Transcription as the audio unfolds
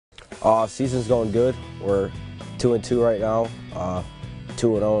Season's going good. We're 2-2 right now.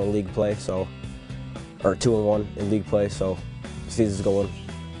 2-0 in league play, or 2-1 in league play. So season's going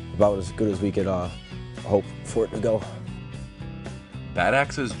about as good as we could hope for it to go. Bad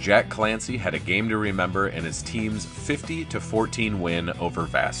Axe's Jack Clancy had a game to remember in his team's 50-14 win over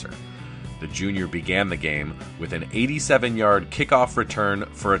Vassar. The junior began the game with an 87-yard kickoff return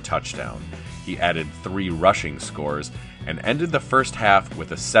for a touchdown. He added 3 rushing scores and ended the first half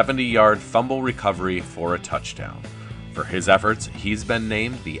with a 70-yard fumble recovery for a touchdown. For his efforts, he's been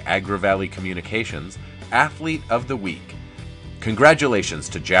named the Agri-Valley Communications Athlete of the Week. Congratulations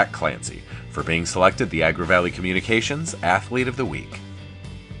to Jack Clancy for being selected the Agri-Valley Communications Athlete of the Week.